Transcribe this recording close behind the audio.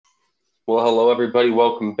Well, hello everybody.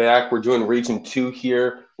 Welcome back. We're doing Region 2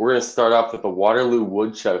 here. We're going to start off with the Waterloo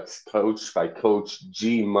Woodchucks, coached by Coach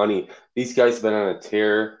G Money. These guys have been on a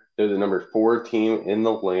tear. They're the number 4 team in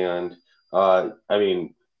the land. I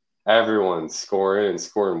mean, everyone's scoring and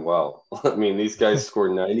scoring well. I mean, these guys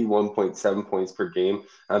scored 91.7 points per game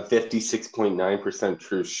on 56.9%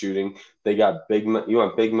 true shooting. They got big men. You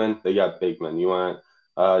want big men? They got big men. You want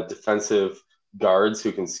defensive guards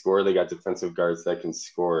who can score? They got defensive guards that can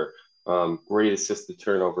score. Great assist to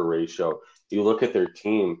turnover ratio. You look at their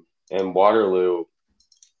team, and Waterloo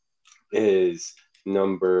is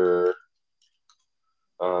number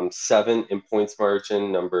 7 in points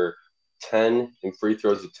margin, number 10 in free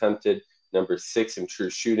throws attempted, number 6 in true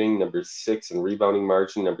shooting, number 6 in rebounding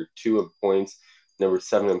margin, number 2 in points, number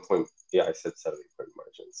 7 in point. Yeah, I said 7 in point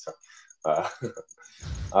margin. So, uh,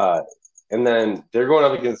 uh, and then they're going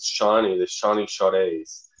up against Shawnee, the Shawnee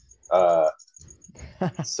Shawnees.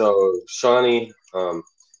 So Shawnee,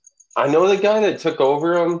 I know the guy that took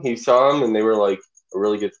over him. He saw him, and they were like a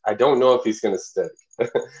really good. I don't know if he's going to stick.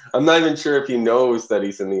 I'm not even sure if he knows that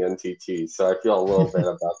he's in the NTT. So I feel a little bad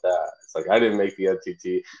about that. It's like I didn't make the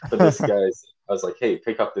NTT, but this guy's. I was like, hey,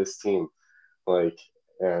 pick up this team, like,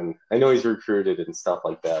 and I know he's recruited and stuff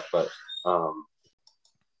like that. But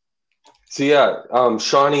so yeah,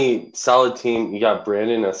 Shawnee, solid team. You got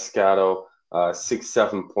Brandon Escato,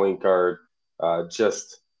 6'7" point guard.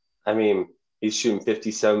 Just, I mean, he's shooting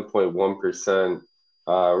 57.1%.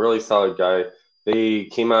 Really solid guy. They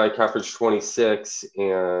came out of conference 26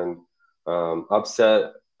 and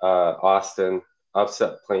upset Austin,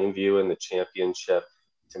 upset Plainview in the championship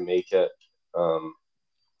to make it.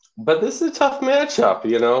 But this is a tough matchup,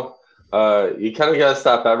 you know. You kind of got to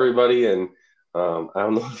stop everybody, and I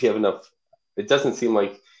don't know if you have enough. It doesn't seem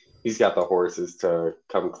like he's got the horses to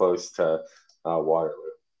come close to Waterloo.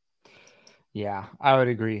 Yeah, I would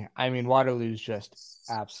agree. I mean, Waterloo's just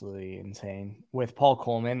absolutely insane. With Paul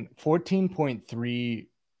Coleman, 14.3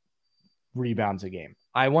 rebounds a game.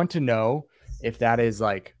 I want to know if that is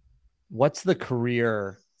like, what's the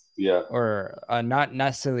career Yeah. or not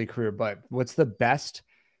necessarily career, but what's the best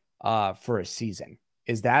for a season?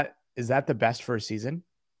 Is that the best for a season?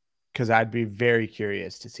 Because I'd be very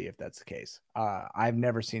curious to see if that's the case. I've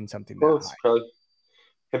never seen something that Close, probably.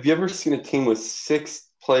 Have you ever seen a team with 6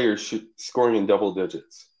 players scoring in double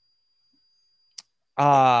digits?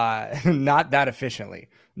 Not that efficiently.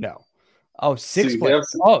 No. Oh, So six you players.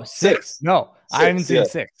 have Oh, six. six. No, I haven't Six, seen yeah.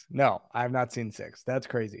 six. No, I have not seen six. That's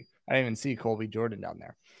crazy. I didn't even see Colby Jordan down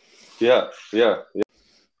there. Yeah, yeah.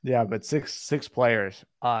 Yeah, but six players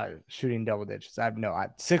shooting double digits.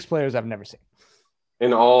 Six players I've never seen.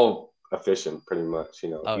 And all efficient, pretty much. You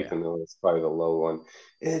know, Oh yeah. Ethan Miller is probably the low one.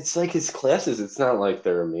 And it's like his classes, it's not like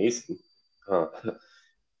they're amazing. Uh,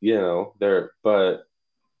 you know, they're putting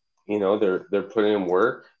in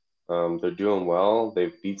work. They're doing well.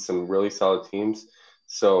 They've beat some really solid teams.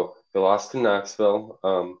 So they lost to Knoxville.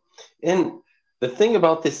 And the thing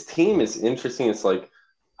about this team is interesting. It's like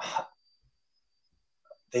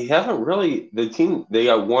they haven't really the team. They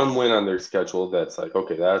got one win on their schedule. That's like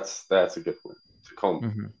okay, that's a good win. Tacoma.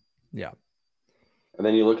 Mm-hmm. Yeah. And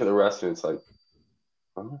then you look at the rest, and it's like,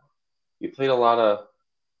 oh, you played a lot of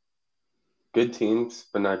good teams,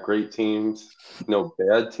 but not great teams. No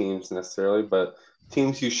bad teams necessarily, but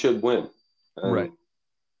teams you should win, Right. and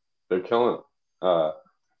they're killing them.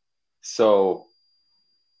 So,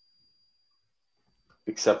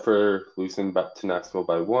 except for losing back to Knoxville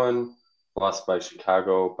by 1, lost by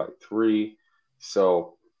Chicago by 3.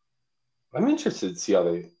 So, I'm interested to see how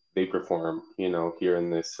they perform. You know, here in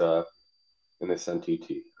this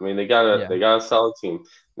NTT. I mean, Yeah. they got a solid team,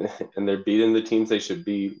 and they're beating the teams they should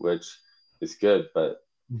beat, which is good. But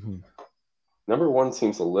Mm-hmm. number 1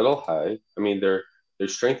 seems a little high. I mean, their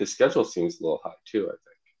strength of schedule seems a little high too. I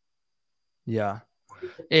Yeah.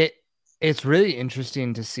 think. It it's really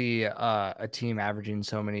interesting to see a team averaging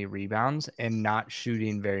so many rebounds and not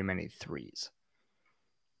shooting very many threes.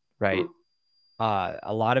 Right. Hmm.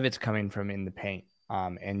 A lot of it's coming from in the paint.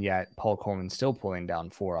 And yet Paul Coleman's still pulling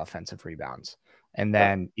down 4 offensive rebounds. And Yeah,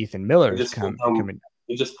 then Ethan he Miller's just pulled down. coming.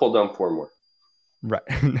 He just pulled down 4 more. Right.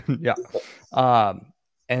 Yeah.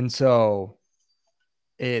 And so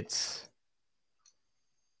it's,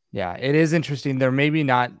 yeah, it is interesting. They're maybe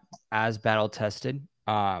not as battle tested,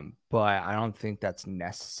 but I don't think that's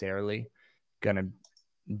necessarily going to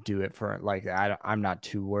do it for like, I'm not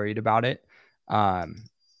too worried about it. Um,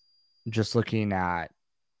 just looking at,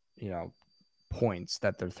 you know, points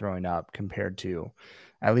that they're throwing up compared to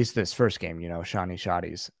at least this first game, you know, Shawnee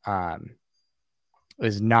Shotties,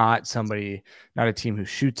 is not not a team who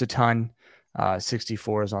shoots a ton.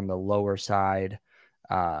 64 is on the lower side.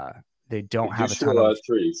 Uh, they don't They do have a shoot a ton lot of of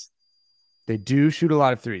threes. they do shoot a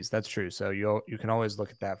lot of threes. That's true. So you can always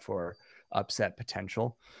look at that for upset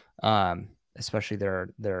potential. Especially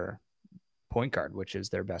their point guard, which is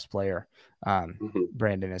their best player. Mm-hmm.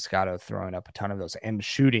 Brandon Escato throwing up a ton of those and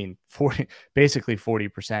shooting basically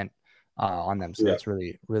 40% on them. So that's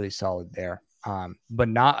really, really solid there. But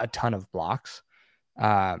not a ton of blocks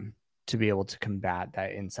to be able to combat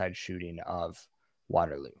that inside shooting of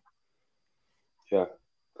Waterloo. Yeah.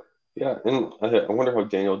 Yeah. And I wonder how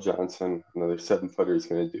Daniel Johnson, another 7-footer, is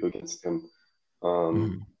going to do against him.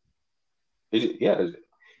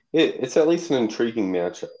 It's at least an intriguing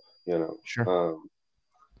matchup, you know. Sure.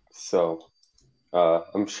 So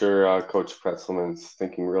I'm sure Coach Pretzelman's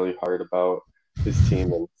thinking really hard about his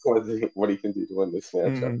team and what he can do to win this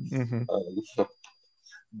matchup.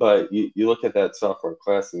 But you look at that sophomore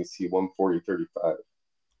class and you see 140-35,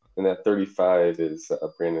 and that 35 is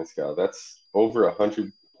Brandon Scott. That's over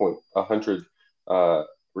 100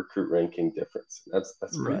 recruit ranking difference. That's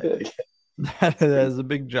pretty big. That is a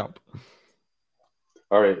big jump.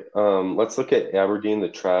 All right, let's look at Aberdeen, the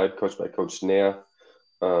Tribe, coached by Coach Nath,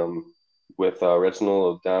 with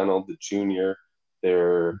Reginald O'Donnell, the junior.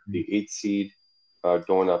 They're the 8th seed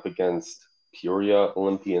going up against Peoria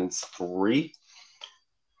Olympians 3,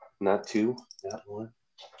 not 2, not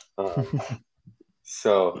 1.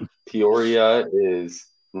 So Peoria is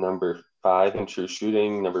number 5 in true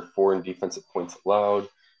shooting, number 4 in defensive points allowed.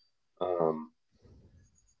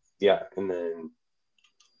 And then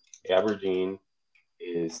Aberdeen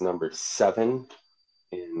is number 7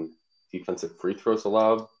 in defensive free throws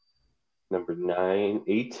allowed, number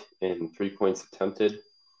 8 in 3 points attempted.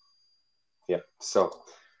 Yeah, so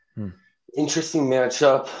interesting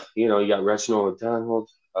matchup. You know, you got Reginald O'Donnell,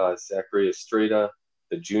 Zachary Estrada,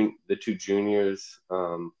 the 2 juniors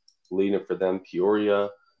leading for them. Peoria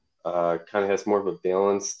kind of has more of a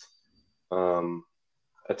balanced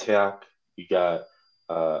attack. You got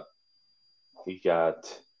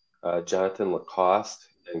Jonathan Lacoste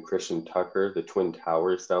and Christian Tucker, the Twin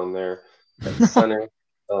Towers down there at center.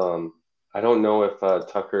 I don't know if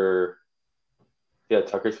Tucker's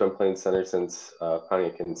been playing center since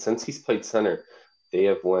Pontiac, and since he's played center, they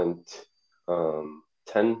have went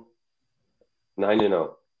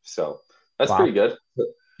 9-0. So that's pretty good.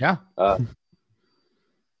 Yeah.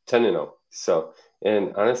 10-0. So,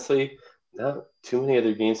 and honestly, not too many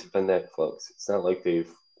other games have been that close. It's not like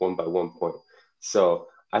they've won by 1 point. So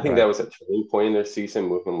I think that was a turning point in their season,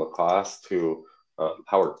 moving Lacoste to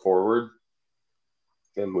power forward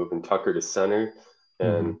and moving Tucker to center.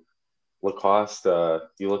 And Lacoste,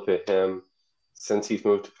 you look at him, since he's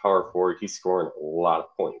moved to power forward, he's scoring a lot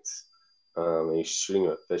of points. And he's shooting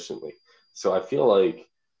efficiently. So I feel like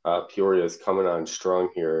Peoria is coming on strong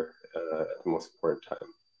here at the most important time.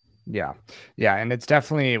 Yeah. And it's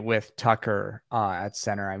definitely with Tucker at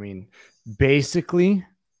center. I mean, basically,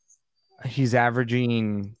 he's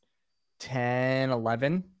averaging 10,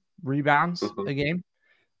 11 rebounds a game.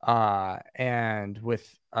 And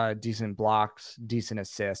with decent blocks, decent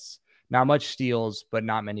assists, not much steals, but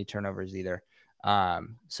not many turnovers either.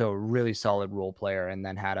 So really solid role player, and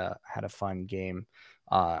then had a fun game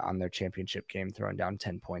on their championship game, throwing down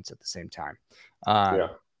 10 points at the same time.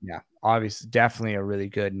 Yeah, obviously, definitely a really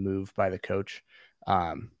good move by the coach.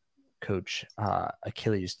 Coach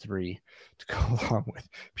Achilles 3 to go along with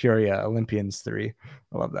Peoria Olympians 3.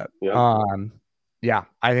 I love that.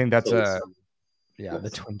 I think that's the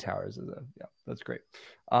Twin Towers is that's great.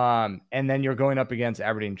 And then you're going up against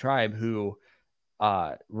Aberdeen Tribe, who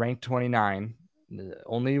ranked 29,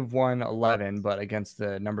 only won 11, but against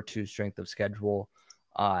the number 2 strength of schedule,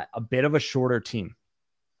 a bit of a shorter team.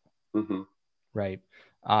 Right.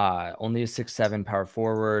 Only a 6'7" power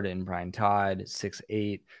forward in Brian Todd,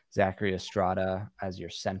 6'8" Zachary Estrada as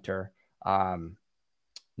your center.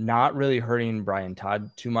 Not really hurting Brian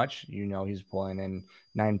Todd too much. You know, he's pulling in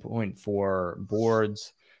 9.4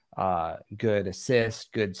 boards, good assists,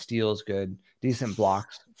 good steals, decent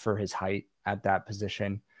blocks for his height at that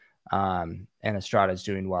position. And Estrada's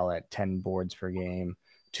doing well at 10 boards per game,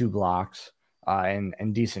 2 blocks,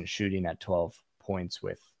 and decent shooting at 12 points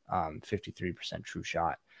with 53% true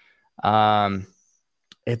shot.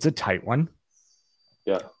 It's a tight one.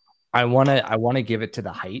 Yeah. I want to give it to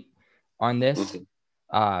the height on this.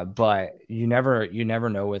 But you never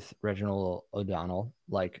know with Reginald O'Donnell,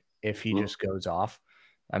 like if he just goes off.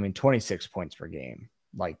 I mean, 26 points per game,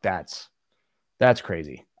 like that's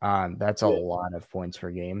crazy. That's a lot of points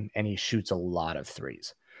per game, and he shoots a lot of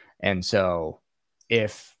threes. And so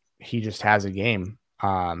if he just has a game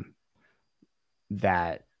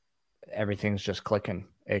that everything's just clicking,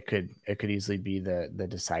 it could easily be the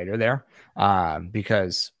decider there,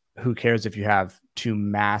 because who cares if you have two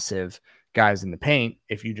massive guys in the paint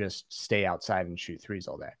if you just stay outside and shoot threes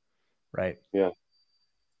all day, right? Yeah.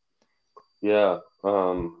 Yeah.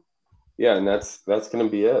 Yeah, and that's going to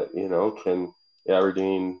be it. Can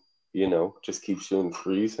Aberdeen, just keep shooting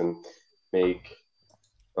threes and make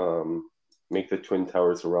make the Twin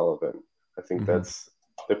Towers irrelevant? I think that's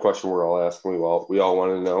the question we're all asking. We all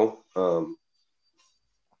want to know.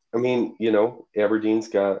 I mean, Aberdeen's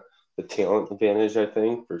got the talent advantage, I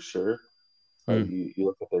think, for sure. You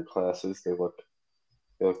look at their classes; they look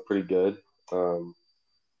pretty good.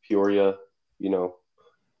 Peoria,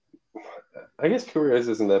 I guess Peoria's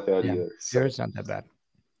isn't that bad either. So. Peoria's not that bad.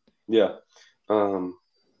 Yeah.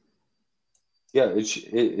 Yeah,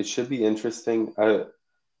 it should be interesting.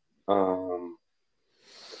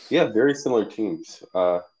 Yeah, very similar teams.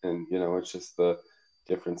 And it's just the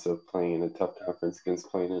difference of playing in a tough conference against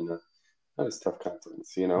playing in a not as tough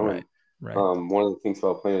conference, Right. And one of the things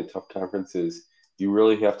about playing a tough conference is you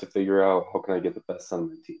really have to figure out how can I get the best on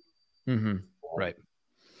my team. Right.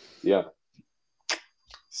 Yeah.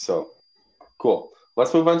 So cool.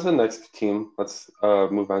 Let's move on to the next team. Let's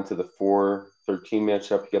move on to the 4-13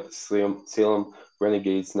 matchup. You got the Salem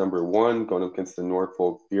Renegades #1 going up against the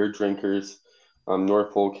Norfolk Beer Drinkers.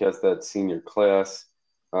 Norfolk has that senior class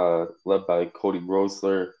led by Cody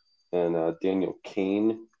Rosler and Daniel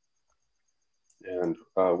Kane and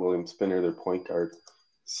William Spinner, their point guard.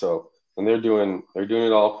 So, and they're doing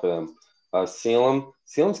it all for them.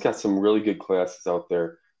 Salem's got some really good classes out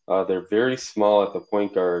there. They're very small at the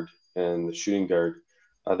point guard and the shooting guard.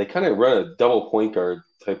 They kind of run a double point guard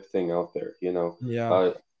type thing out there,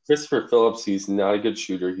 Yeah. Christopher Phillips, he's not a good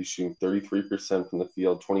shooter. He's shooting 33% from the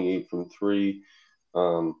field, 28 from three.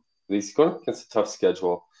 He's going up against a tough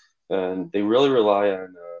schedule, and they really rely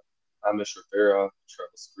on Amish Rivera,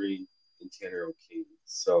 Travis Green, and Tanner O'Kane.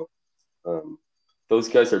 So those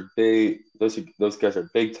guys are big. Those guys are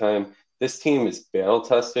big time. This team is battle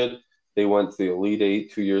tested. They went to the Elite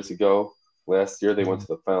Eight 2 years ago. Last year they went to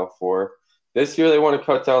the Final Four. This year they want to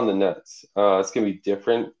cut down the nets. It's going to be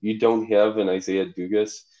different. You don't have an Isaiah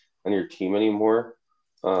Dugas on your team anymore,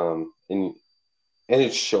 and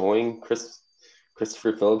it's showing.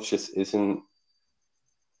 Christopher Phillips just isn't.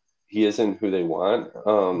 He isn't who they want.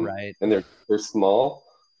 Right. And they're small,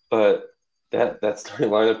 but that starting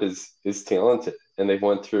lineup is talented, and they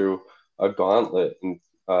went through a gauntlet in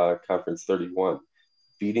Conference 31,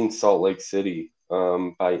 beating Salt Lake City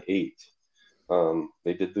by 8.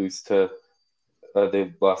 They did lose to.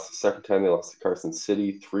 They lost the second time. They lost to Carson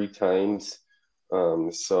City 3 times.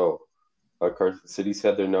 So Carson City's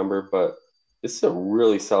had their number, but this is a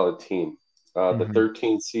really solid team. The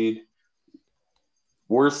 13 seed,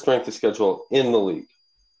 worst strength of schedule in the league.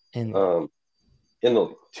 In the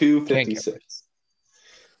league, 256.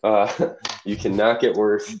 You cannot get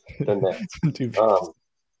worse than that.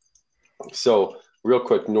 So real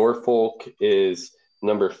quick, Norfolk is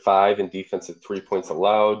 #5 in defensive 3 points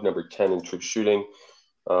allowed, #10 in true shooting,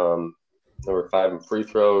 #5 in free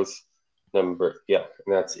throws, and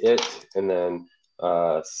that's it. And then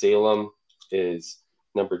Salem is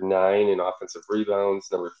 #9 in offensive rebounds,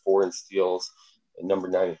 #4 in steals, and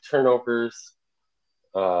 #9 in turnovers.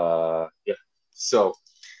 So,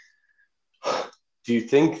 do you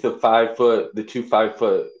think the 2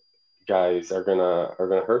 5-foot guys are gonna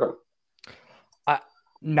hurt them?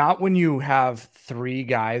 Not when you have 3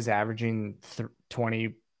 guys averaging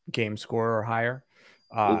 20 game score or higher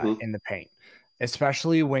in the paint,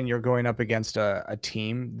 especially when you're going up against a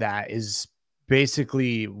team that is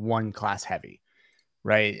basically one class heavy,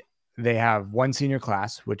 right? They have one senior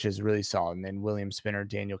class, which is really solid, and then William Spinner,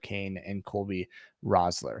 Daniel Kane, and Colby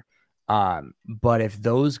Rosler. But if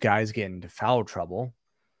those guys get into foul trouble,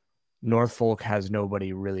 Norfolk has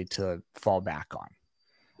nobody really to fall back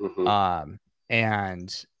on.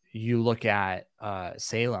 And you look at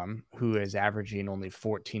Salem, who is averaging only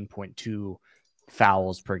 14.2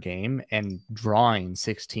 fouls per game and drawing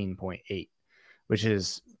 16.8, which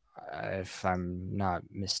is, if I'm not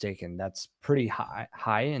mistaken, that's pretty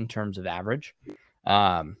high in terms of average.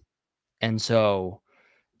 And so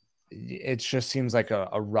it just seems like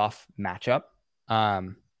a rough matchup.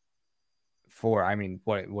 What are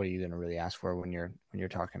you going to really ask for when you're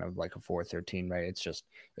talking of like a 4-13, right? It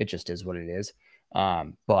just is what it is.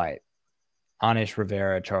 But Anish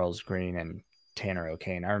Rivera, Charles Green, and Tanner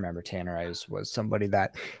O'Kane. I remember Tanner was somebody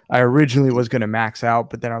that I originally was going to max out,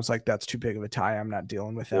 but then I was like, that's too big of a tie. I'm not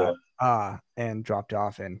dealing with that. And dropped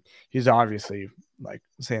off. And he's obviously, like,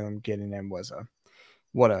 Salem getting him was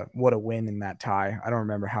what a win in that tie. I don't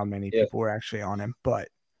remember how many people were actually on him, but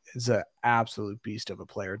is an absolute beast of a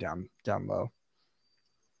player down low.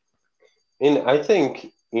 And I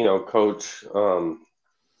think Coach,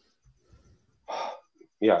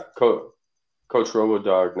 Coach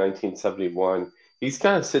Robodog, 1971. He's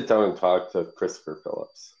got to sit down and talk to Christopher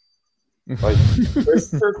Phillips. Like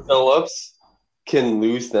Christopher Phillips can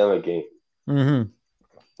lose them a game.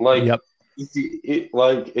 Mm-hmm. Like, yep.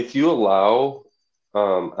 if you allow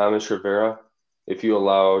Amish Rivera, if you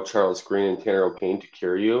allow Charles Green and Tanner O'Kane to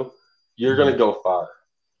carry you, you're going to go far.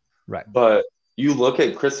 Right. But you look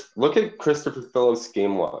at Christopher Phillips'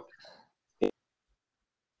 game log.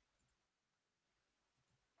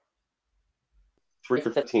 3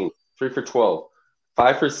 for 15, 3 for 12,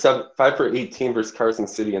 5 for 7, 5 for 18 versus Carson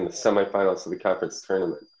City in the semifinals of the conference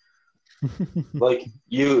tournament. He's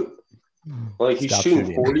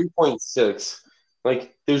shooting 40.6.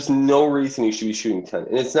 Like, there's no reason he should be shooting 10.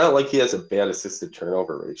 And it's not like he has a bad assisted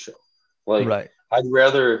turnover ratio. Like, right. I'd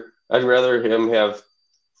rather him have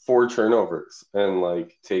 4 turnovers and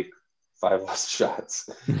like take 5 less shots,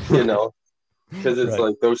 because it's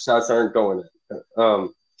like those shots aren't going in.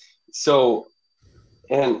 I'm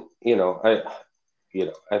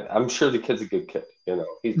sure the kid's a good kid. I'm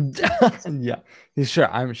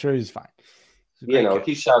sure he's fine.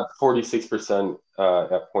 He shot 46%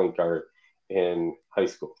 at point guard in high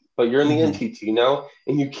school. But you're in the NTT now,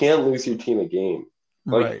 and you can't lose your team a game.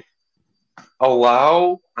 Like,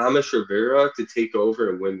 allow Amish Rivera to take over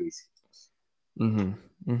and win these games.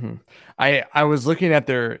 I was looking at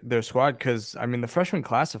their squad because, I mean, the freshman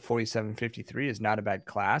class of 47-53 is not a bad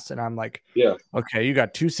class. And I'm like, yeah, okay, you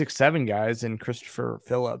got 2-6-7 guys and Christopher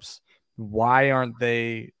Phillips. Why aren't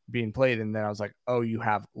they being played? And then I was like, oh, you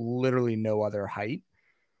have literally no other height.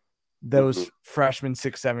 Those freshman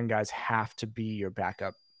 6'7" guys have to be your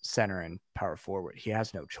backup center and power forward. He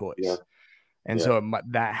has no choice. Yeah. And so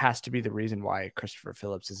that has to be the reason why Christopher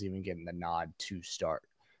Phillips is even getting the nod to start.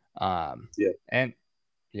 Maybe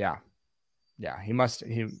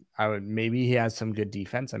he has some good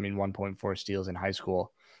defense. I mean, 1.4 steals in high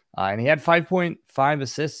school. And he had 5.5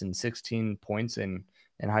 assists and 16 points in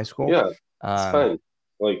high school. Yeah, it's fine.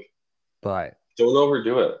 But don't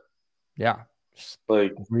overdo it. Yeah. Just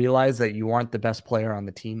realize that you aren't the best player on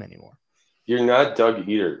the team anymore. You're not Doug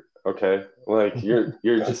Eater, okay? You're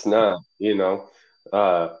just not,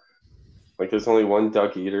 there's only one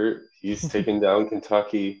Doug Eater. He's taking down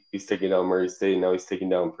Kentucky. He's taking down Murray State. Now he's taking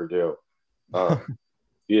down Purdue.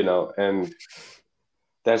 And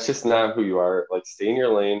that's just not who you are. Stay in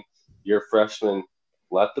your lane. You're a freshman.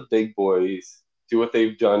 Let the big boys do what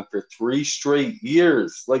they've done for 3 straight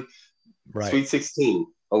years. Sweet 16,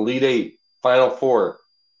 Elite 8, Final 4.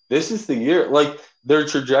 This is the year. Their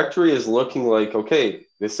trajectory is looking like, okay,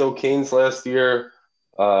 this O'Kane's last year.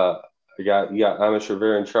 You got Amish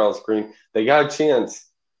Rivera and Charles Green. They got a chance,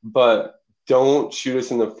 but don't shoot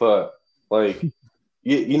us in the foot.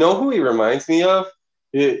 You know who he reminds me of?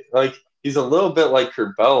 He's a little bit like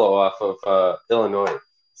Curbelo off of Illinois.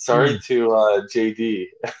 Sorry to JD,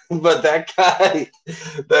 but that guy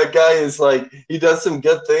is he does some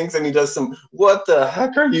good things and he does some, what the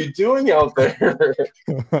heck are you doing out there?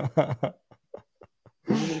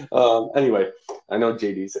 Anyway, I know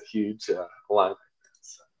JD's a huge linebacker.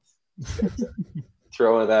 So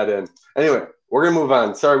throw that in. Anyway, we're going to move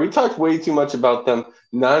on. Sorry, we talked way too much about them.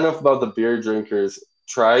 Not enough about the beer drinkers.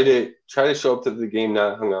 Try to show up to the game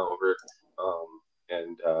not hungover.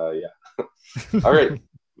 All right.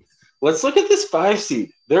 Let's look at this 5 seed.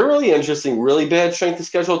 They're really interesting. Really bad strength of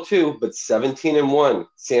schedule too, but 17-1.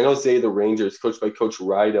 San Jose, the Rangers, coached by Coach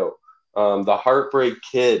Rido, the Heartbreak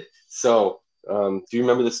Kid. So, do you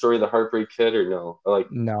remember the story of the Heartbreak Kid or no?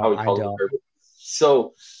 No, how he called I don't. it?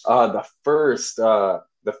 So, the first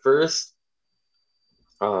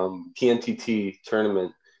PNTT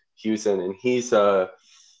tournament he was in, and he's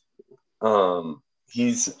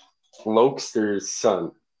Lokester's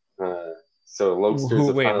son. So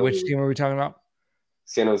Lokester's which team are we talking about?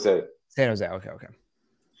 San Jose. San Jose. Okay.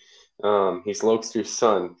 He's Lokester's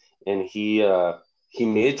son, and he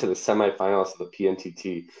made it to the semifinals of the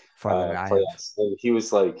PNTT playoffs. And he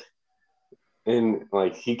was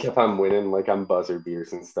he kept on winning on buzzer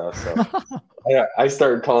beers and stuff. So I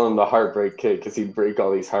started calling him the Heartbreak Kid because he'd break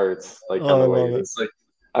all these hearts on the way. It's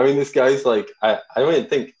this guy's I don't even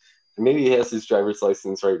think. Maybe he has his driver's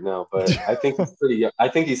license right now, but I think he's pretty young. I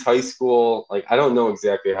think he's high school. I don't know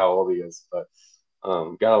exactly how old he is, but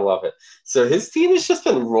gotta love it. So his team has just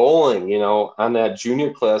been rolling, on that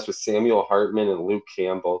junior class with Samuel Hartman and Luke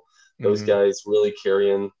Campbell. Those guys really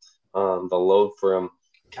carrying the load for him.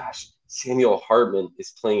 Gosh, Samuel Hartman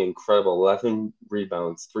is playing incredible. 11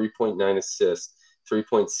 rebounds, 3.9 assists,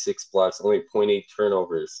 3.6 blocks, only 0.8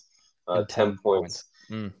 turnovers, 10 points.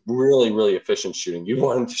 Really, really efficient shooting. You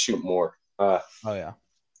want him to shoot more.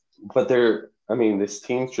 but this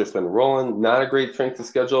team's just been rolling. Not a great strength of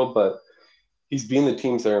schedule, but he's beating the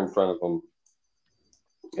teams that are in front of him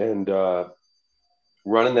and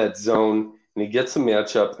running that zone. And he gets a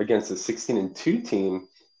matchup against a 16-2 team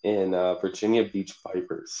in Virginia Beach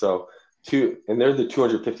Vipers. So and they're the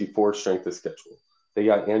 254 strength of schedule. They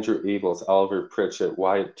got Andrew Abels, Oliver Pritchett,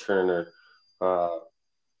 Wyatt Turner. All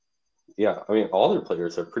their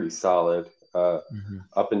players are pretty solid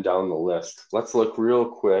up and down the list. Let's look real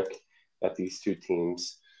quick at these two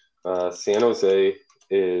teams. San Jose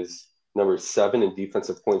is number 7 in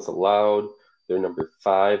defensive points allowed. They're number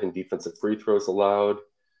 5 in defensive free throws allowed.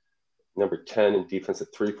 Number 10 in defensive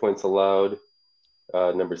 3 points allowed.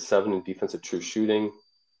 Number 7 in defensive true shooting.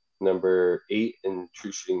 Number 8 in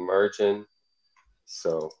true shooting margin.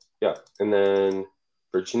 So, yeah. And then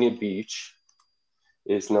Virginia Beach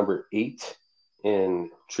is number 8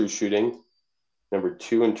 in true shooting. Number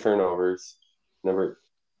 2 in turnovers.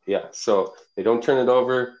 So they don't turn it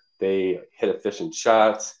over. They hit efficient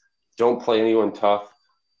shots. Don't play anyone tough.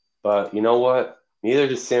 But you know what? Neither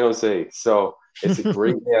does San Jose. So it's a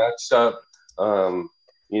great matchup.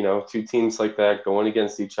 Two teams like that going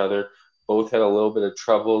against each other. Both had a little bit of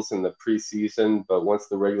troubles in the preseason, but once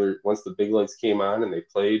the big legs came on and they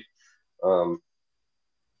played, it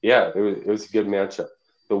was a good matchup.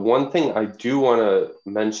 The one thing I do want to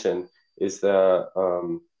mention is that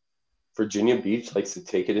Virginia Beach likes to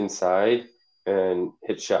take it inside and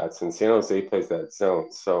hit shots, and San Jose plays that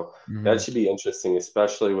zone. So that should be interesting,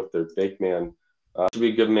 especially with their big man. Should be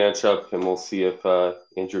a good matchup, and we'll see if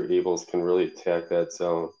Andrew Abels can really attack that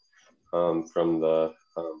zone from the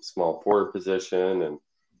small forward position and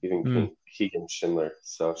even Keegan Schindler.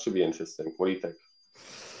 So it should be interesting. What do you think?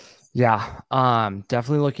 Yeah,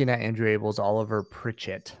 definitely looking at Andrew Abels, Oliver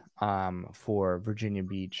Pritchett for Virginia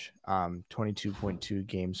Beach, 22.2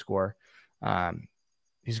 game score.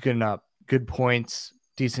 He's good enough, good points,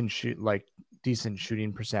 decent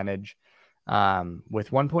shooting percentage,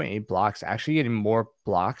 with 1.8 blocks, actually getting more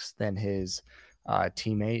blocks than his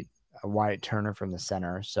teammate Wyatt Turner from the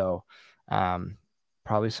center. So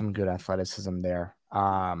probably some good athleticism there.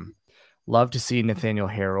 Love to see Nathaniel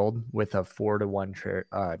Harold with a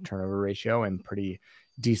 4-to-1 turnover ratio and pretty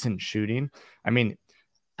decent shooting. I mean,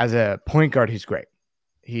 as a point guard, he's great.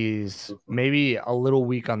 He's maybe a little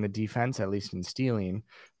weak on the defense, at least in stealing,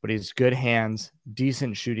 but he's good hands,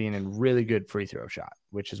 decent shooting, and really good free throw shot,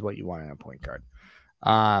 which is what you want in a point guard.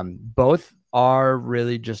 Both are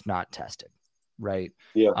really just not tested, right?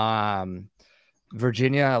 Yeah.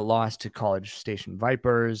 Virginia lost to College Station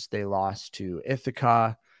Vipers. They lost to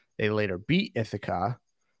Ithaca. They later beat Ithaca.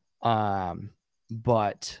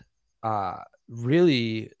 But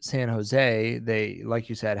really, San Jose, they, like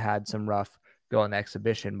you said, had some rough go on the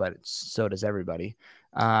exhibition, but so does everybody.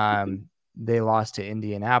 They lost to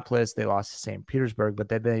Indianapolis. They lost to St. Petersburg, but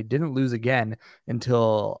they didn't lose again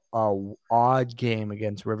until a odd game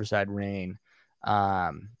against Riverside Reign,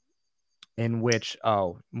 in which,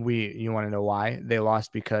 you want to know why? They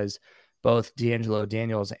lost because both D'Angelo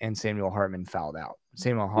Daniels and Samuel Hartman fouled out.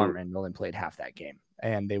 Samuel Hartman only played half that game,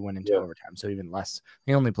 and they went into overtime, so even less.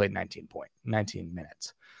 He only played 19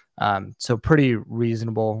 minutes. So pretty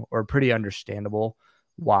reasonable or pretty understandable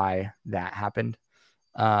why that happened.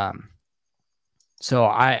 So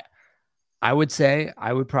I would say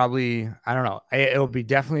I would probably, I don't know, it would be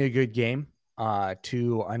definitely a good game.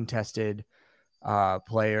 Two untested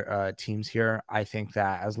player teams here. I think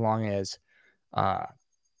that as long as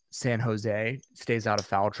San Jose stays out of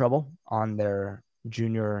foul trouble on their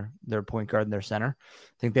point guard and their center,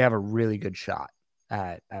 I think they have a really good shot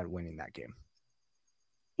at winning that game.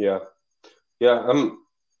 Yeah. I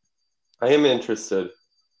am interested.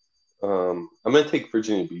 I'm going to take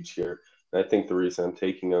Virginia Beach here. And I think the reason I'm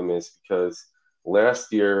taking them is because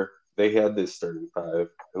last year they had this starting 5,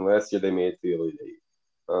 and last year they made it to the Elite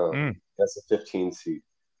 8 as a 15 seed.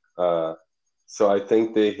 So I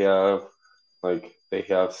think they have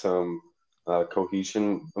some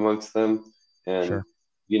cohesion amongst them. And,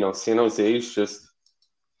 San Jose is just,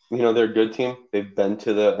 they're a good team. They've been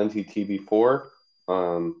to the NTT before,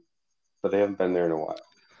 but they haven't been there in a while.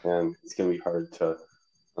 And it's going to be hard to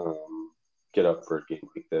get up for a game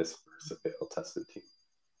like this versus a battle-tested team.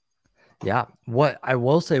 Yeah. What I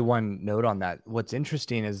will say, one note on that, what's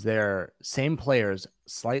interesting is their same players,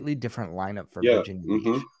 slightly different lineup for Virginia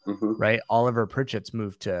Beach, right? Oliver Pritchett's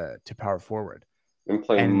moved to power forward. And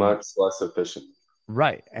playing much less efficient.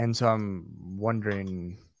 Right. And so I'm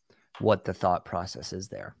wondering what the thought process is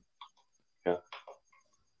there. Yeah.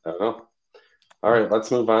 I don't know. All right,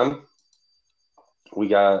 let's move on. We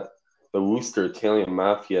got the Worcester Italian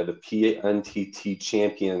Mafia, the PNTT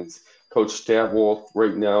champions, Coach Statwolf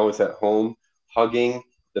right now is at home hugging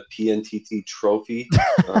the PNTT trophy.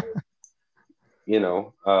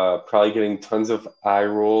 Probably getting tons of eye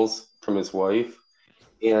rolls from his wife.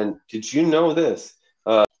 And did you know this?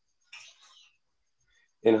 And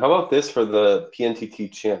how about this for the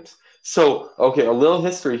PNTT champs? So, okay, a little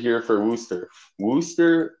history here for Wooster.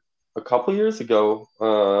 Wooster, a couple years ago,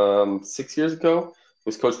 6 years ago,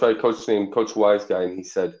 was coached by a coach named Coach Wise Guy, and he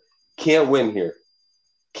said, "Can't win here,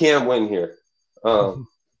 can't win here."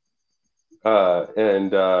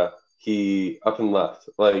 He up and left.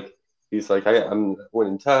 Like he's like, I'm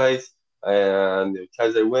winning ties, and the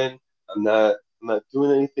ties I win, I'm not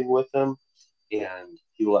doing anything with them, and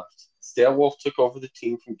he left. Statwolf took over the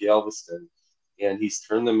team from Galveston, and he's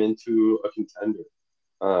turned them into a contender.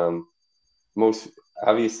 Most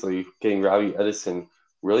obviously, getting Robbie Edison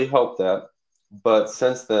really helped that. But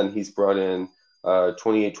since then, he's brought in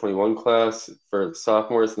 28-21 class for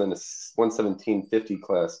sophomores, and then a 117-50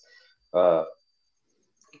 class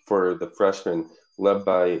for the freshmen, led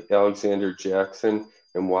by Alexander Jackson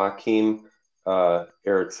and Joaquin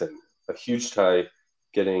Erickson. A huge tie,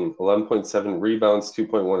 getting 11.7 rebounds,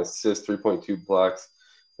 2.1 assists, 3.2 blocks.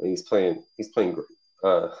 And he's playing great.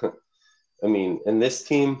 And this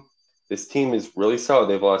team is really solid.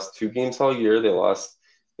 They've lost 2 games all year. They lost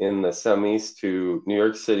in the semis to New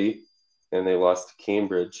York City, and they lost to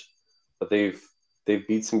Cambridge. But they've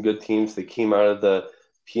beat some good teams. They came out of the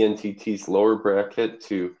PNTT's lower bracket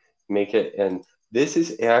to make it, and this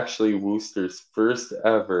is actually Wooster's first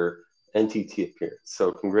ever NTT appearance.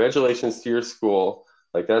 So congratulations to your school.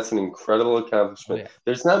 Like, that's an incredible accomplishment. Oh, yeah.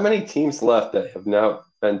 There's not many teams left that have now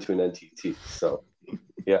been to an NTT. So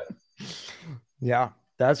yeah. Yeah,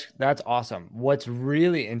 that's awesome. What's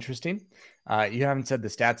really interesting, you haven't said the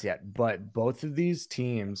stats yet, but both of these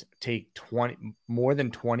teams take more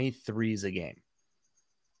than 23s a game.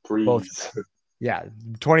 Both. Yeah,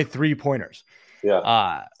 23 pointers.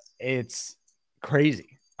 Yeah. It's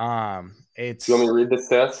crazy. Do you want me to read the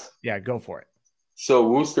stats? Yeah, go for it. So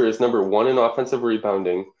Wooster is number 1 in offensive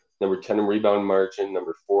rebounding, number 10 in rebound margin,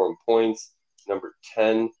 number 4 in points, number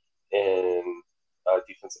 10 in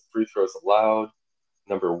defensive free throws allowed,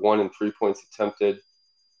 number 1 in 3 points attempted.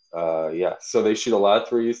 So they shoot a lot of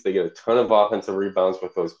threes. They get a ton of offensive rebounds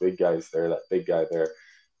with those big guys there, that big guy there.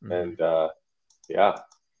 Mm-hmm. And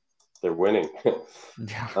they're winning.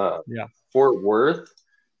 Yeah. Fort Worth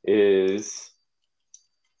is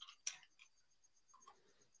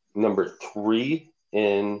number 3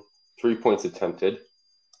 in 3 points attempted,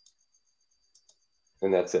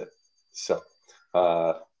 and that's it. So,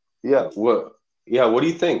 what do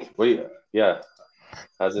you think?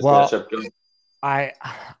 How's this matchup going? I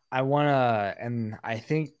wanna, and I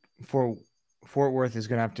think Fort Worth is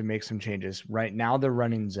gonna have to make some changes. Right now, they're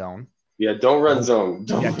running zone. Yeah, don't run zone.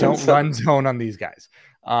 Don't run zone on these guys.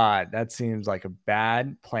 That seems like a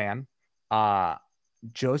bad plan.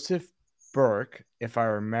 Joseph Burke, if I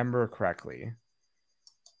remember correctly,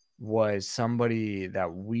 was somebody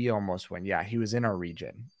that we almost went. Yeah, he was in our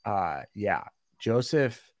region.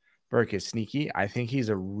 Joseph Burke is sneaky. I think he's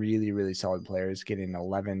a really, really solid player. He's getting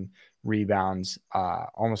 11 rebounds,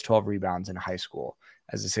 almost 12 rebounds in high school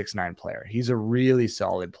as a 6'9" player. He's a really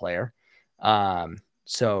solid player.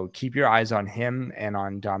 So keep your eyes on him and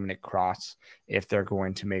on Dominic Cross if they're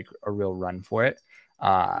going to make a real run for it.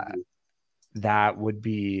 That would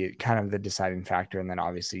be kind of the deciding factor. And then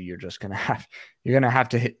obviously you're going to have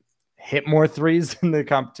to hit more threes in the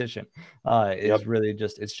competition.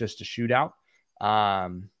 It's just a shootout.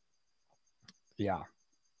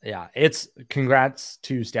 It's congrats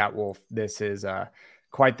to Statwolf. This is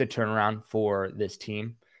quite the turnaround for this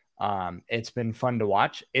team. It's been fun to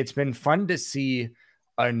watch. It's been fun to see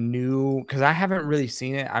because I haven't really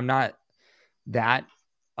seen it. I'm not that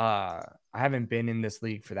I haven't been in this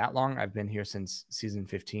league for that long. I've been here since season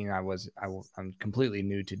 15. I'm completely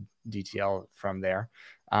new to DTL from there.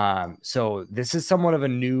 So this is somewhat of a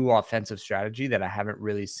new offensive strategy that I haven't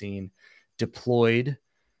really seen deployed,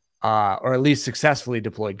 or at least successfully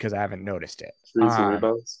deployed, because I haven't noticed it. Threes and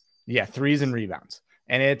rebounds. Yeah, threes and rebounds.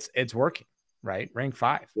 And it's working, right? Rank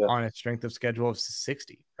 5 on a strength of schedule of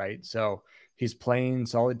 60, right? So he's playing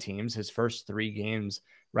solid teams. His first 3 games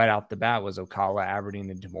right out the bat was Ocala, Aberdeen,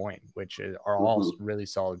 and Des Moines, which are all really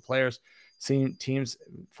solid players. Seeing teams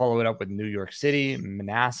follow it up with New York City,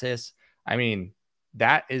 Manassas. I mean,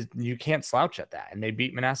 you can't slouch at that. And they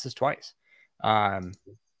beat Manassas twice. That's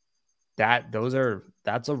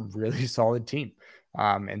a really solid team.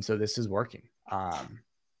 And so this is working.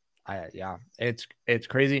 It's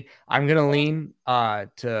crazy. I'm going to lean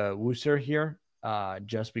to Wooster here,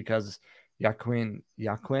 just because Yaquin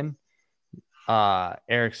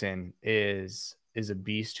Erickson is a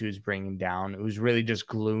beast who's who's really just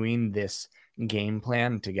gluing this game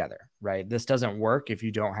plan together, right? This doesn't work if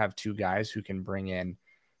you don't have two guys who can bring in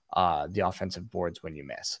the offensive boards when you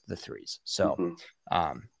miss the threes. So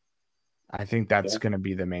I think that's going to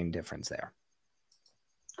be the main difference there.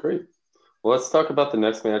 Great. Well, let's talk about the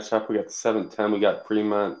next matchup. We got the 7-10. We got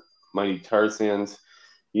Fremont Mighty Tarzans.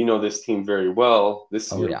 You know this team very well.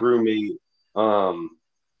 This is your roommate.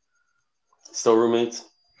 Still roommates?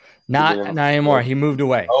 Not anymore. He moved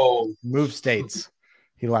away. Oh. Moved states.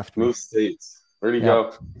 He left me. Moved states. Where'd he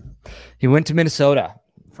go? He went to Minnesota.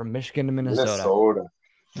 From Michigan to Minnesota. All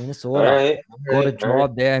right. Got a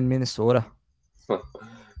job there in Minnesota.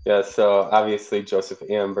 Yeah, so obviously Joseph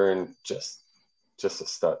Amburn, just a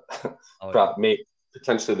stud.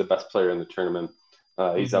 Potentially the best player in the tournament.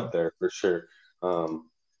 He's up there for sure.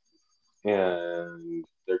 And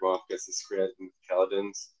they're going up against the Scranton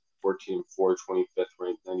Paladins, 14-4, 25th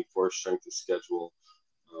ranked, 94 strength of schedule,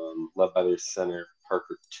 led by their center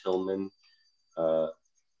Parker Tillman,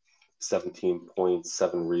 17 points,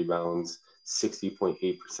 7 rebounds,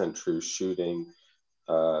 60.8% true shooting.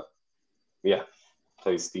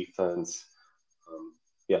 Plays defense.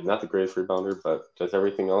 Not the greatest rebounder, but does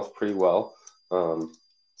everything else pretty well.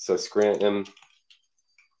 So Scranton,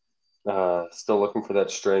 still looking for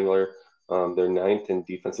that strangler. They're 9th in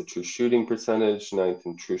defensive true shooting percentage, 9th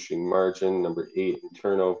in true shooting margin, number 8 in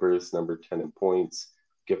turnovers, number 10 in points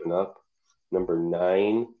given up, number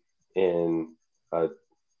 9 in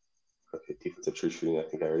defensive true shooting. I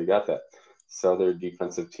think I already got that. So they're a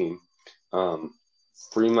defensive team.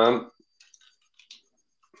 Fremont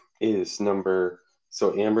is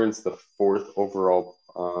Amburn's the fourth overall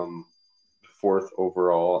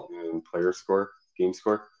in game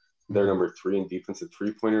score. They're number 3 in defensive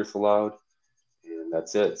 3-pointers allowed, and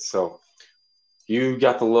that's it. So you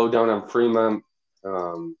got the lowdown on Fremont.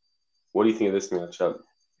 What do you think of this matchup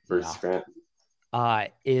versus Scranton?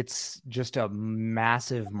 It's just a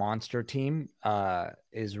massive monster team,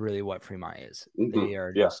 is really what Fremont is. They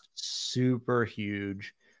are just super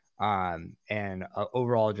huge, and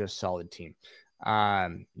overall just solid team.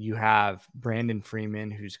 You have Brandon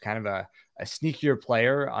Freeman, who's kind of a sneakier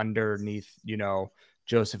player underneath,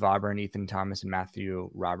 Joseph Auburn, Ethan Thomas, and Matthew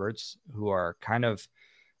Roberts, who are kind of,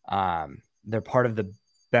 they're part of the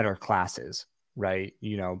better classes, right?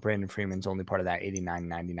 Brandon Freeman's only part of that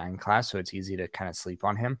 89-99 class, so it's easy to kind of sleep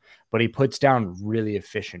on him, but he puts down really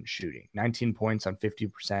efficient shooting, 19 points on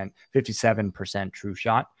 57% true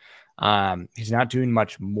shot. He's not doing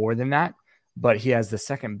much more than that, but he has the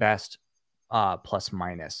second best plus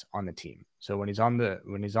minus on the team. So when he's on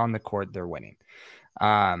the court, they're winning.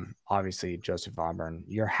 Obviously Joseph Auburn,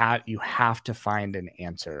 you have to find an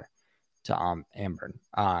answer to Amburn.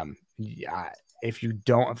 If you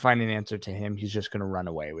don't find an answer to him, he's just going to run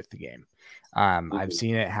away with the game. I've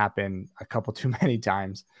seen it happen a couple too many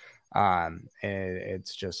times.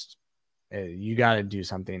 It's just, you got to do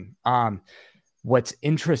something. What's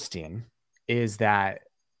interesting is that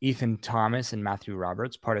Ethan Thomas and Matthew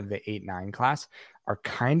Roberts, part of the 8-9 class, are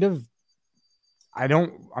kind of,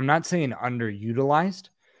 I'm not saying underutilized,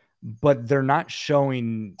 but they're not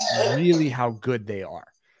showing really how good they are.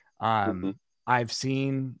 I've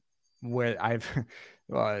seen where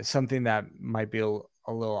something that might be a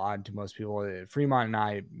little odd to most people. Fremont and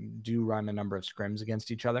I do run a number of scrims against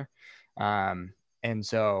each other. And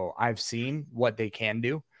so I've seen what they can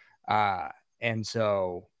do. And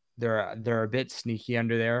so they're a bit sneaky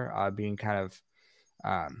under there, being kind of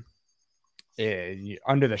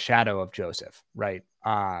under the shadow of Joseph, right?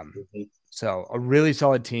 So a really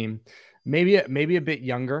solid team, maybe a bit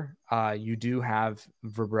younger. You do have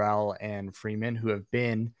Verbrell and Freeman, who have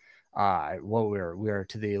been we're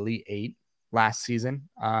to the Elite 8 last season,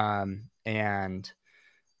 and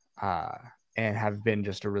have been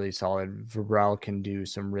just a really solid. Verbrell can do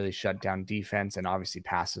some really shut down defense and obviously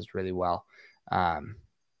passes really well.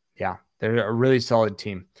 They're a really solid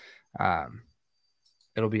team.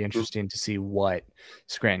 It'll be interesting to see what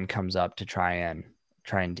Scranton comes up to try and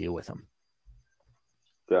deal with them.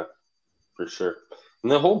 Yeah, for sure.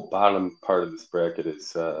 And the whole bottom part of this bracket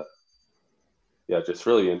is, just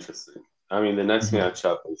really interesting. I mean, the next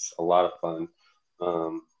matchup is a lot of fun.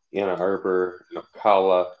 Ann Arbor and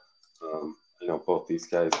Ocala. I know both these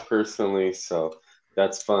guys personally, so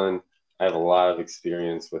that's fun. I have a lot of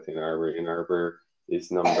experience with Ann Arbor. Ann Arbor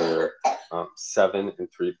is number 7 in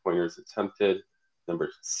 3-pointers attempted, number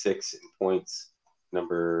 6 in points, and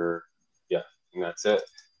that's it.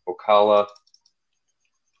 Ocala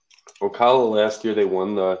last year, they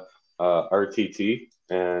won the RTT,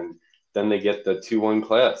 and then they get the 2-1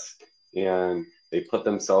 class. And they put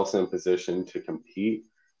themselves in a position to compete,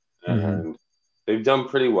 Mm-hmm. and they've done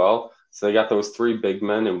pretty well. So they got those three big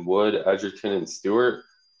men in Wood, Edgerton, and Stewart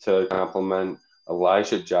to complement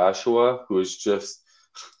Elijah Joshua, who is just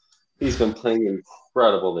he's been playing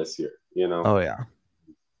incredible this year. Oh yeah.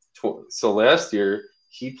 So last year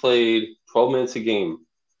he played 12 minutes a game,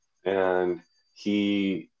 and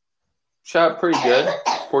he shot pretty good,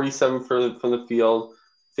 47 from the field,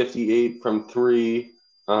 58 from three.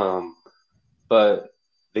 But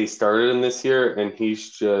they started him this year, and he's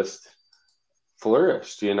just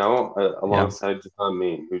flourished, Yeah. alongside Javon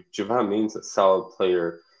Maine, who Javon Maine's a solid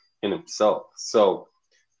player in himself. So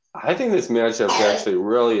I think this matchup is actually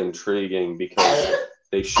really intriguing because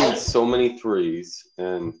they shoot so many threes,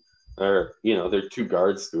 and they're two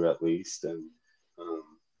guards through at least, and um,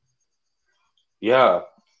 yeah,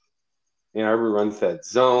 Ann Arbor runs that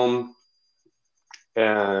zone,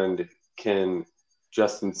 and can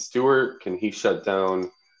Justin Stewart, can he shut down?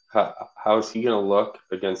 How's he going to look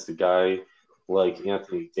against a guy like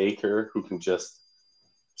Anthony Baker, who can just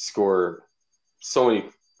score so many?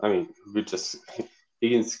 I mean, he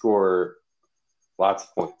can score lots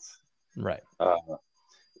of points. Right.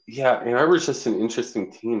 Yeah, Ann Arbor's just an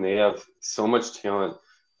interesting team. They have so much talent.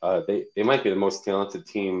 They might be the most talented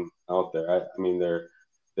team out there. I mean, their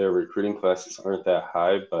recruiting classes aren't that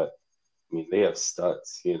high, but I mean, they have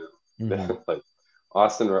studs. Mm-hmm. Like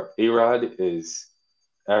Austin Arod is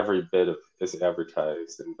every bit of as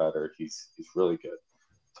advertised and better. He's really good.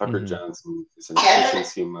 Tucker Mm-hmm. Johnson is an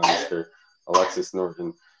efficiency monster. Alexis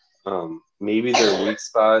Norton. Maybe their weak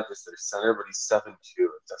spot is their center, but he's 7'2". It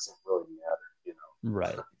doesn't really matter,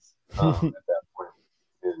 Right. at that point,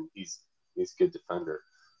 and he's a good defender.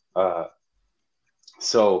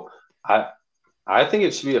 So I think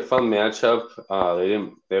it should be a fun matchup.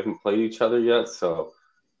 They haven't played each other yet, so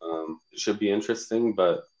it should be interesting.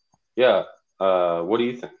 But yeah, what do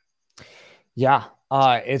you think? Yeah.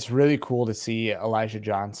 It's really cool to see Elijah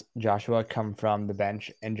Joshua come from the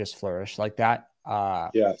bench and just flourish like that.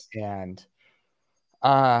 Yes. And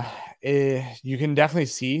you can definitely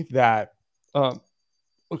see that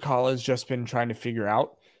Ocala has just been trying to figure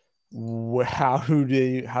out how do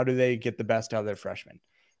they get the best out of their freshmen.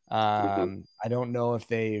 Mm-hmm. I don't know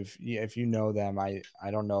if you know them, I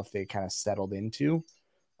don't know if they kind of settled into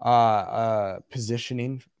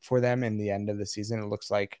positioning for them in the end of the season. It looks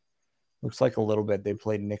like a little bit. They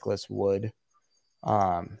played Nicholas Wood.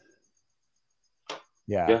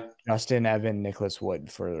 Yeah. Justin, Evan, Nicholas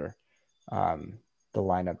Wood for the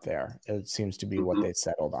lineup there. It seems to be what they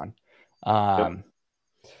settled on. Yep.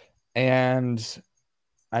 And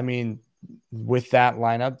I mean, with that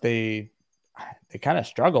lineup, they kind of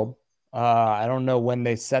struggled. I don't know when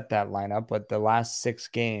they set that lineup, but the last 6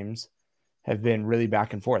 games have been really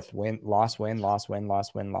back and forth. Win, loss, win, loss, win,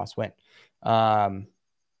 loss, win, loss, win.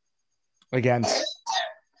 Against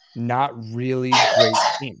not really great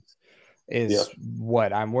teams is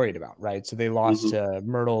what I'm worried about, right? So they lost to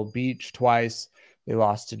Myrtle Beach twice. They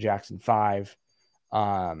lost to Jackson 5.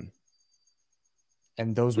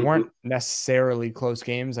 And those weren't necessarily close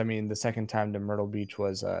games. I mean, the second time to Myrtle Beach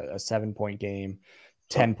was a 7-point game,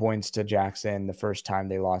 10 points to Jackson. The first time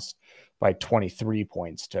they lost by 23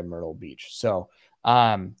 points to Myrtle Beach. So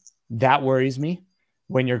that worries me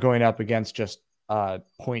when you're going up against just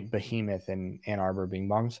point behemoth in Ann Arbor Bing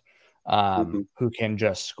Bongs, who can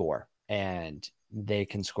just score, and they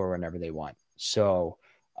can score whenever they want. So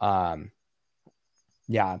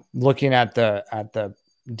yeah, looking at the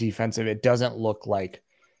defensive, it doesn't look like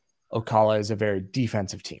Ocala is a very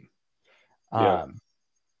defensive team.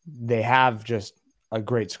 They have just a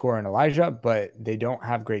great scorer in Elijah, but they don't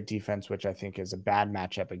have great defense, which I think is a bad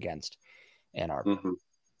matchup against Ann Arbor.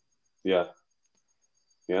 Yeah.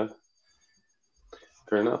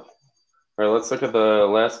 Fair enough. All right, let's look at the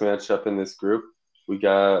last matchup in this group. We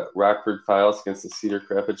got Rockford Files against the Cedar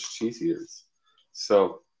Rapids Cheese Eaters.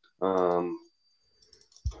 So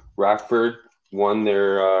Rockford won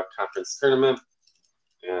their conference tournament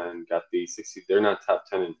and got the 60. They're not top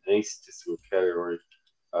 10 in any statistical category.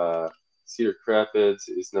 Cedar Rapids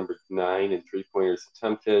is number 9 in 3-pointers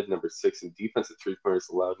attempted, number 6 in defensive 3-pointers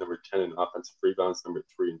allowed, number 10 in offensive rebounds, number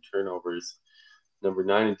 3 in turnovers, number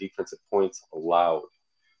 9 in defensive points allowed.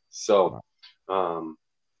 So,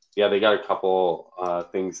 they got a couple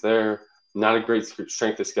things there. Not a great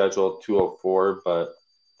strength of schedule, 204, but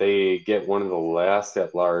they get one of the last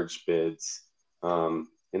at-large bids in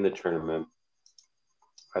the tournament.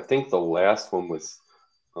 I think the last one was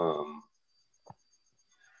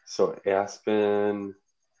so Aspen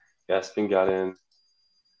got in.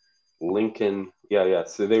 Lincoln,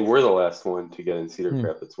 so they were the last one to get in. Cedar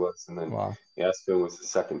Rapids was, and then Aspen was the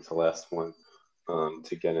second to last one.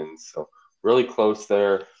 to get in. So really close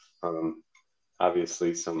there.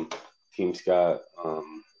 Obviously, some teams got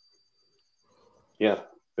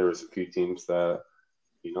there was a few teams that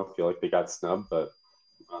feel like they got snubbed. But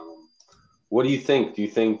what do you think? Do you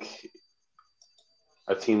think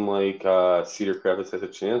a team like Cedar Rapids has a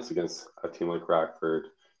chance against a team like Rockford?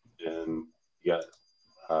 And you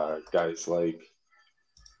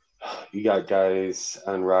got guys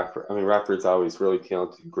on Rockford. I mean, Rockford's always really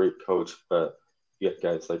talented, great coach, but you got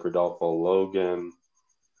guys like Rodolfo Logan,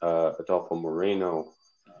 Adolfo Moreno.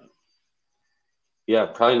 Yeah,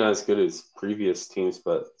 probably not as good as previous teams,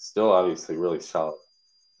 but still obviously really solid.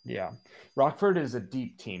 Yeah. Rockford is a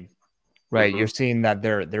deep team, right? Mm-hmm. You're seeing that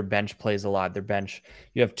their bench plays a lot. Their bench,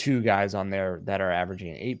 you have 2 guys on there that are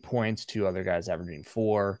averaging 8 points, 2 other guys averaging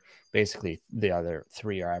 4. Basically, the other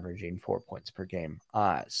 3 are averaging 4 points per game.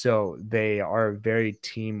 So they are a very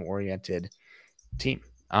team-oriented team.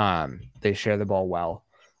 They share the ball well.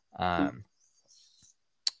 I'm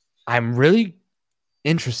really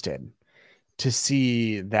interested to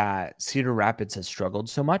see that Cedar Rapids has struggled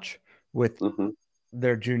so much with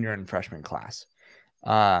their junior and freshman class.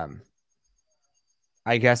 I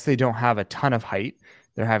guess they don't have a ton of height.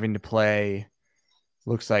 They're having to play,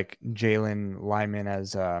 looks like Jalen Lyman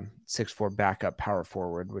as a 6'4" backup power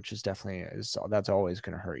forward, which is that's always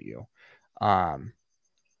going to hurt you. But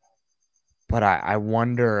I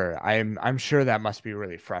wonder, I'm sure that must be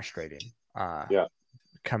really frustrating.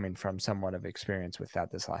 Coming from somewhat of experience with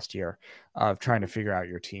that this last year of trying to figure out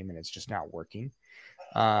your team and it's just not working.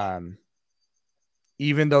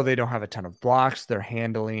 Even though they don't have a ton of blocks, they're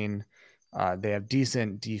handling, they have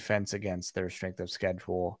decent defense against their strength of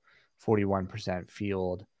schedule, 41%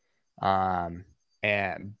 field. But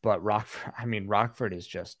Rockford is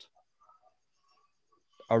just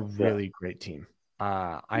a really great team.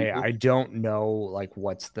 I don't know like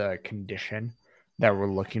what's the condition that we're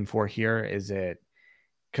looking for here. Is it,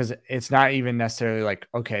 because it's not even necessarily like,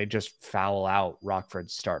 okay, just foul out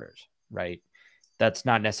Rockford's starters, right? That's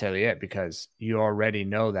not necessarily it, because you already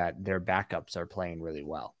know that their backups are playing really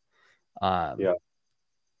well.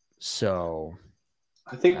 So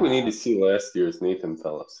I think we need to see last year's Nathan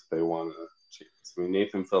Phillips if they want to chance. I mean,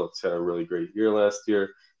 Nathan Phillips had a really great year last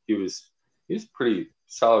year. He was pretty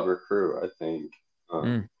solid recruit, I think.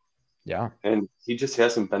 And he just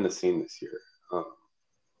hasn't been the same this year.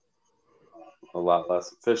 A lot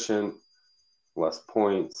less efficient, less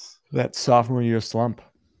points. That sophomore year slump.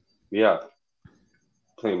 Yeah.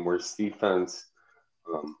 Playing worse defense.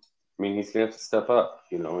 I mean, he's gonna have to step up,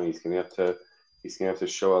 and he's gonna have to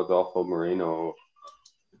show Adolfo Moreno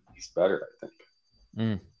he's better, I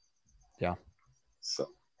think. Yeah. So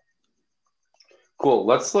cool.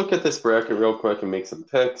 Let's look at this bracket real quick and make some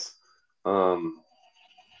picks.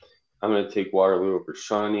 I'm going to take Waterloo over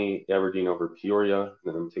Shawnee, Aberdeen over Peoria, and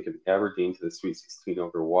then I'm taking Aberdeen to the Sweet 16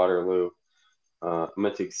 over Waterloo. I'm going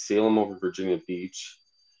to take Salem over Virginia Beach,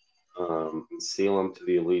 and Salem to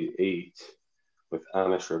the Elite 8 with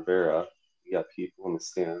Amish Rivera. We got people in the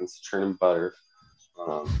stands, churning butter.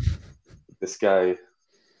 This guy,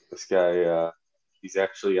 he's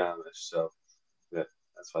actually Amish, so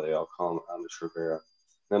that's why they all call him Amish Rivera.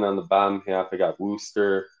 Then on the bottom half, I got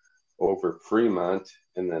Worcester over Fremont,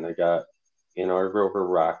 and then I got Ann Arbor over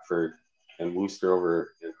Rockford, and Worcester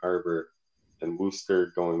over Ann Arbor, and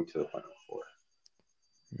Worcester going to the Final Four.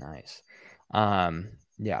 Nice.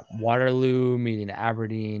 Waterloo meeting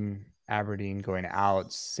Aberdeen, going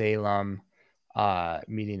out, Salem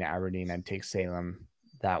meeting Aberdeen. I'd take Salem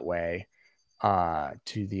that way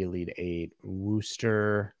to the Elite 8.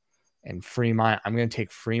 Worcester and Fremont. I'm going to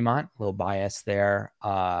take Fremont, a little bias there.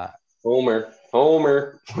 Homer.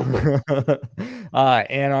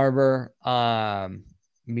 Ann Arbor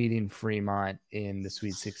meeting Fremont in the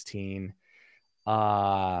Sweet 16.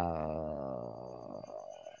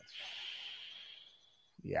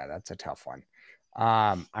 That's a tough one.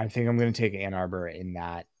 I think I'm going to take Ann Arbor in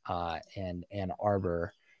that, and Ann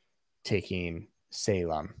Arbor taking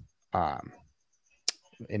Salem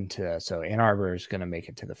so Ann Arbor is going to make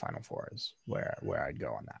it to the Final Four is where I'd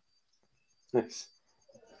go on that. Nice.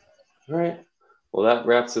 All right. Well, that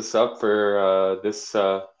wraps us up for this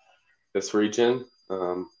region.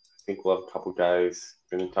 I think we'll have a couple guys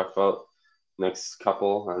going to talk about next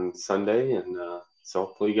couple on Sunday, and so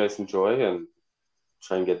hopefully you guys enjoy and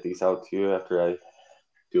try and get these out to you after I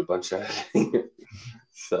do a bunch of editing.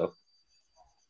 So